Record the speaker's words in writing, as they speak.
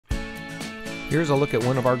Here's a look at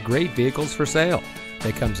one of our great vehicles for sale.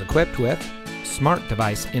 It comes equipped with smart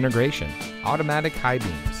device integration, automatic high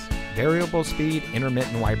beams, variable speed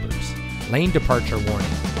intermittent wipers, lane departure warning,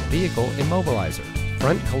 vehicle immobilizer,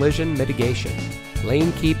 front collision mitigation,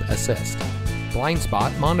 lane keep assist, blind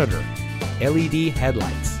spot monitor, LED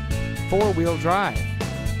headlights, four-wheel drive.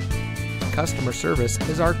 Customer service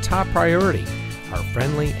is our top priority. Our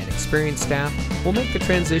friendly and experienced staff will make the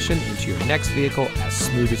transition into your next vehicle as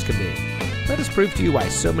smooth as can be. Let us prove to you why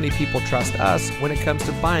so many people trust us when it comes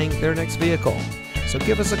to buying their next vehicle. So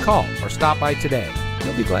give us a call or stop by today.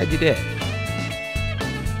 You'll be glad you did.